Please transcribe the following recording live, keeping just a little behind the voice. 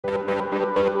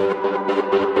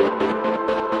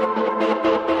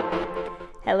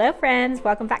Hello friends,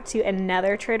 welcome back to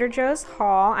another Trader Joe's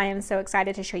haul. I am so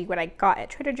excited to show you what I got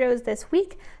at Trader Joe's this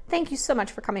week. Thank you so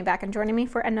much for coming back and joining me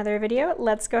for another video.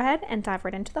 Let's go ahead and dive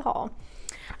right into the haul.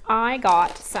 I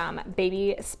got some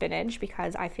baby spinach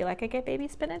because I feel like I get baby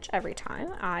spinach every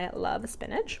time. I love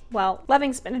spinach. Well,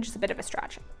 loving spinach is a bit of a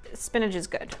stretch. Spinach is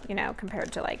good, you know,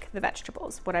 compared to like the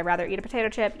vegetables. Would I rather eat a potato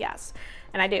chip? Yes,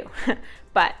 and I do.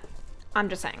 But I'm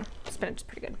just saying, spinach is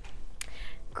pretty good.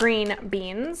 Green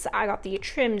beans. I got the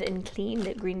trimmed and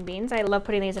cleaned green beans. I love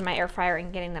putting these in my air fryer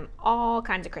and getting them all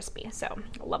kinds of crispy, so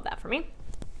I love that for me.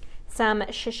 Some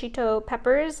shishito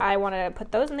peppers. I want to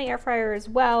put those in the air fryer as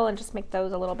well and just make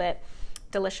those a little bit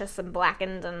delicious and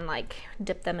blackened and like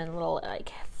dip them in a little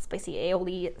like spicy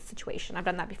aioli situation. I've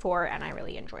done that before and I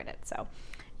really enjoyed it, so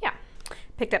yeah.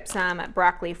 Picked up some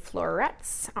broccoli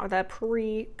florets, the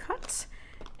pre-cut.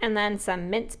 And then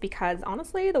some mint because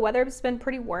honestly, the weather's been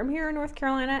pretty warm here in North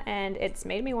Carolina and it's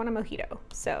made me want a mojito.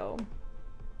 So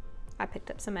I picked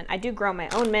up some mint. I do grow my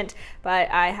own mint, but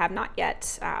I have not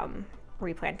yet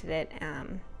replanted it.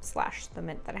 Slash the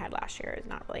mint that I had last year is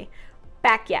not really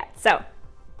back yet. So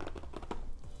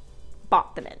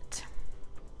bought the mint.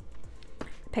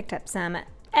 Picked up some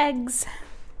eggs.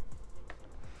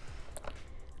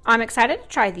 I'm excited to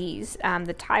try these,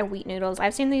 the Thai wheat noodles.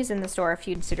 I've seen these in the store if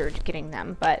you considered getting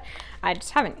them, but I just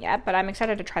haven't yet. But I'm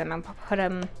excited to try them. I'll put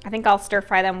them, I think I'll stir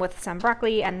fry them with some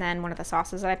broccoli and then one of the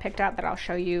sauces that I picked out that I'll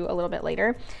show you a little bit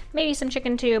later. Maybe some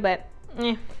chicken too, but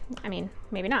I mean,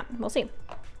 maybe not. We'll see.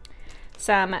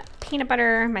 Some peanut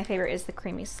butter. My favorite is the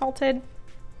creamy salted.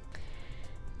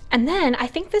 And then I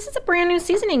think this is a brand new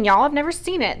seasoning, y'all. I've never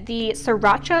seen it. The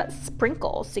Sriracha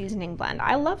Sprinkle seasoning blend.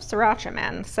 I love sriracha,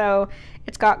 man. So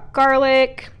it's got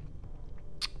garlic,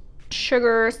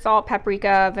 sugar, salt,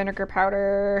 paprika, vinegar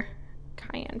powder,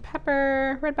 cayenne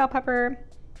pepper, red bell pepper.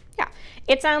 Yeah,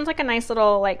 it sounds like a nice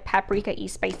little like paprika-y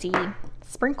spicy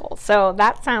sprinkle. So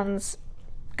that sounds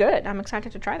good. I'm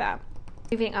excited to try that.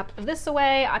 Moving up this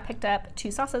way, I picked up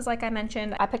two sauces like I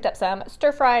mentioned. I picked up some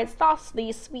stir-fried sauce,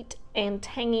 the sweet and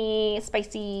tangy,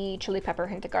 spicy chili pepper,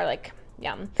 hint of garlic.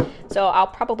 Yum. So I'll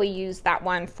probably use that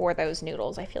one for those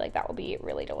noodles. I feel like that will be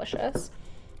really delicious.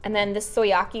 And then this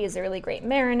soyaki is a really great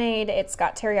marinade. It's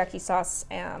got teriyaki sauce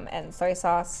and soy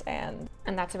sauce, and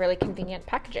that's a really convenient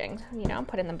packaging. You know,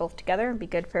 putting them both together would be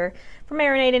good for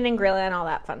marinating and grilling and all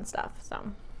that fun stuff.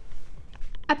 So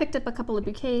I picked up a couple of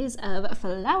bouquets of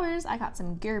flowers. I got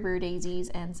some Gerber daisies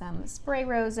and some spray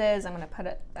roses. I'm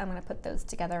gonna put those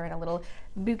together in a little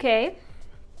bouquet.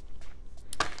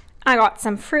 I got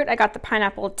some fruit. I got the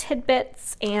pineapple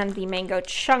tidbits and the mango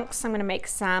chunks. I'm gonna make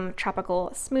some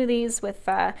tropical smoothies with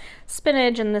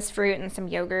spinach and this fruit and some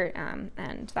yogurt,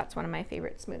 and that's one of my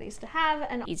favorite smoothies to have.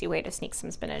 An easy way to sneak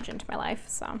some spinach into my life.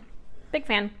 So, big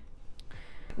fan.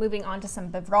 Moving on to some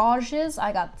beverages,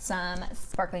 I got some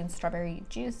sparkling strawberry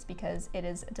juice because it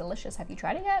is delicious. Have you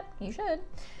tried it yet? You should.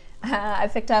 I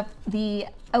picked up the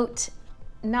oat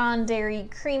non-dairy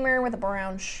creamer with a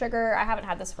brown sugar. I haven't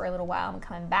had this for a little while. I'm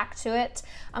coming back to it.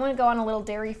 I'm going to go on a little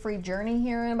dairy-free journey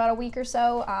here in about a week or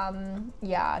so.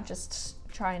 Yeah, just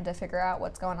trying to figure out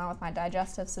what's going on with my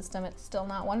digestive system. It's still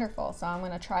not wonderful, so I'm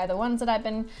going to try the ones that I've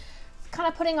been kind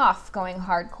of putting off going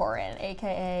hardcore in,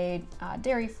 aka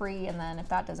dairy-free, and then if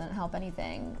that doesn't help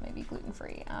anything, maybe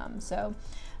gluten-free. So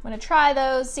I'm gonna try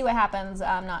those, see what happens.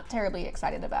 I'm not terribly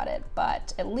excited about it,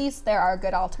 but at least there are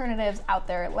good alternatives out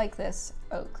there like this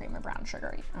oat creamer brown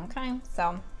sugar, okay?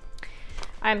 So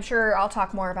I'm sure I'll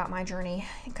talk more about my journey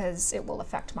because it will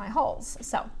affect my hauls.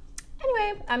 So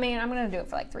anyway, I mean, I'm gonna do it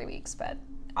for like 3 weeks, but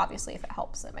obviously if it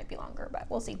helps, it might be longer, but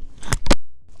we'll see.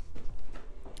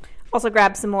 Also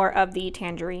grabbed some more of the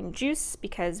tangerine juice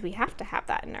because we have to have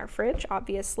that in our fridge,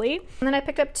 obviously. And then I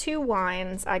picked up two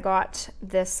wines. I got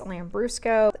this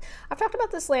Lambrusco. I've talked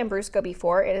about this Lambrusco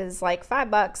before. It is like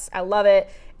 $5. I love it.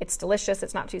 It's delicious.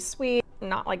 It's not too sweet,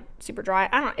 not like super dry.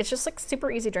 I don't know. It's just like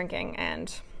super easy drinking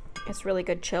and it's really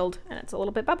good chilled and it's a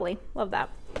little bit bubbly. Love that.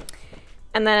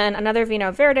 And then another Vino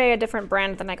Verde, a different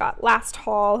brand than I got last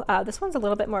haul. This one's a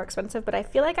little bit more expensive, but I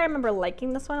feel like I remember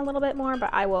liking this one a little bit more,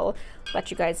 but I will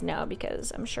let you guys know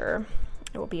because I'm sure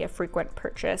it will be a frequent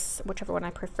purchase, whichever one I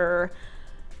prefer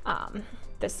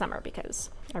this summer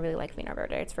because I really like Vino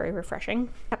Verde. It's very refreshing.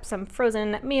 Got some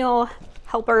frozen meal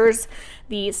helpers,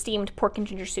 the steamed pork and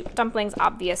ginger soup dumplings,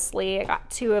 obviously. I got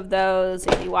two of those.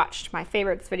 If you watched my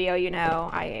favorites video, you know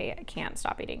I can't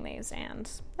stop eating these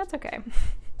and that's okay.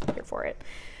 Here for it.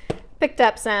 Picked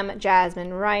up some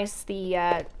jasmine rice,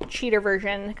 the cheater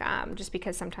version, just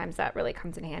because sometimes that really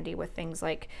comes in handy with things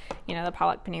like, you know, the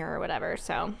palak paneer or whatever.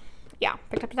 So yeah,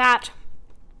 picked up that.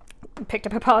 Picked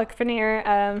up a Pollock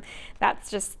Veneer.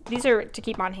 That's just, these are to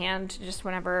keep on hand just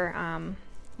whenever,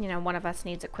 you know, one of us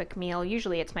needs a quick meal.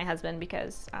 Usually it's my husband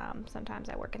because sometimes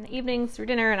I work in the evenings through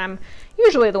dinner, and I'm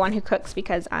usually the one who cooks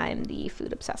because I'm the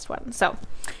food obsessed one. So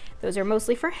those are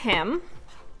mostly for him.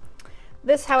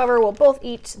 This, however, we'll both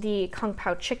eat the Kung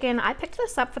Pao chicken. I picked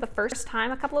this up for the first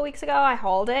time a couple of weeks ago. I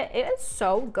hauled it. It is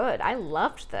so good. I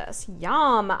loved this.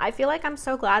 Yum. I feel like I'm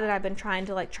so glad that I've been trying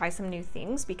to like try some new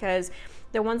things, because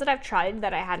the ones that I've tried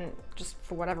that I hadn't, just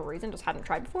for whatever reason, just hadn't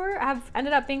tried before, have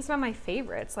ended up being some of my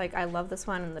favorites. Like, I love this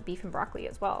one and the beef and broccoli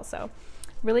as well. So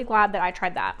really glad that I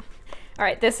tried that. All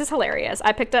right, this is hilarious.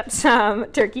 I picked up some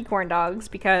turkey corn dogs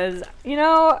because, you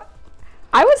know,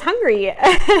 I was hungry.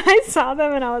 I saw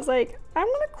them and I was like, I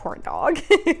want a corn dog.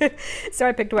 So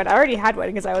I picked one. I already had one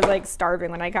because I was like starving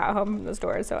when I got home from the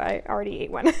store. So I already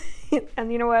ate one.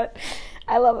 And you know what?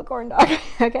 I love a corn dog.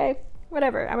 Okay,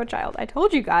 whatever. I'm a child. I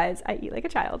told you guys I eat like a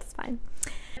child. It's fine.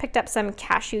 I picked up some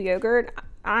cashew yogurt.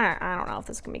 I don't know if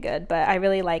this can be good, but I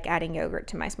really like adding yogurt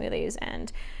to my smoothies.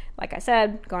 And like I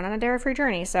said, going on a dairy-free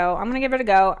journey. So I'm going to give it a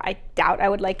go. I doubt I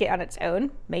would like it on its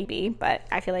own, maybe, but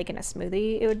I feel like in a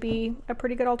smoothie it would be a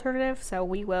pretty good alternative. So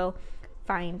we will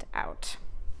find out.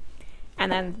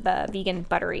 And then the vegan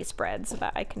buttery spread so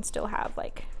that I can still have,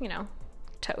 like, you know,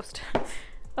 toast.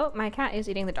 Oh, my cat is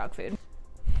eating the dog food.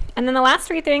 And then the last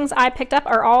three things I picked up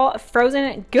are all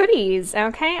frozen goodies,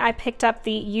 okay? I picked up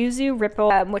the Yuzu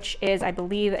Ripple, which is, I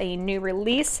believe, a new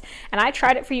release. And I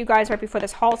tried it for you guys right before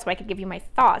this haul so I could give you my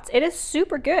thoughts. It is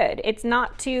super good. It's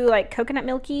not too, like, coconut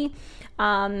milky,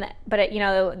 but, it, you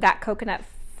know, that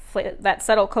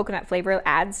subtle coconut flavor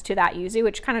adds to that yuzu,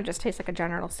 which kind of just tastes like a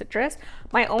general citrus.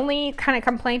 My only kind of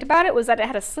complaint about it was that it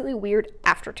had a slightly weird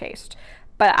aftertaste.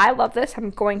 But I love this. I'm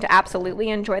going to absolutely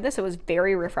enjoy this. It was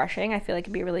very refreshing. I feel like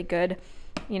it'd be a really good,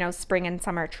 you know, spring and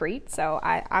summer treat. So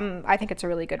I think it's a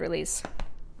really good release.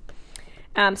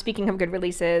 Speaking of good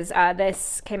releases,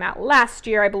 this came out last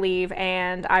year, I believe,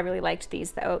 and I really liked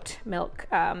these, the oat milk,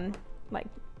 like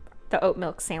the oat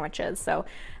milk sandwiches. So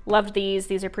loved these.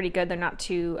 These are pretty good. They're not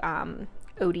too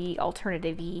oaty,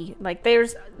 alternative-y. Like,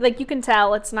 there's, like, you can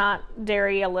tell it's not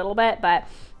dairy a little bit, but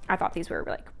I thought these were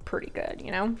like pretty good, you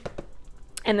know.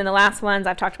 And then the last ones,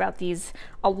 I've talked about these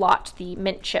a lot, the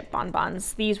mint chip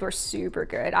bonbons. These were super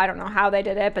good. I don't know how they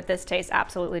did it, but this tastes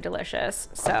absolutely delicious.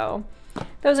 So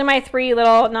those are my three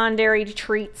little non-dairy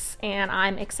treats, and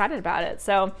I'm excited about it.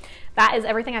 So that is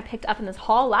everything I picked up in this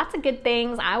haul. Lots of good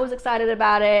things. I was excited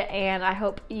about it, and I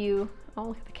hope you... Oh,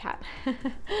 look at the cat.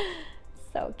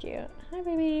 So cute. Hi,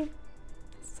 baby.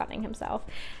 Sunning himself.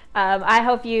 I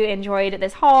hope you enjoyed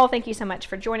this haul. Thank you so much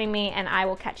for joining me, and I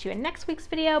will catch you in next week's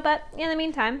video. But in the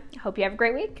meantime, I hope you have a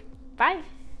great week. Bye.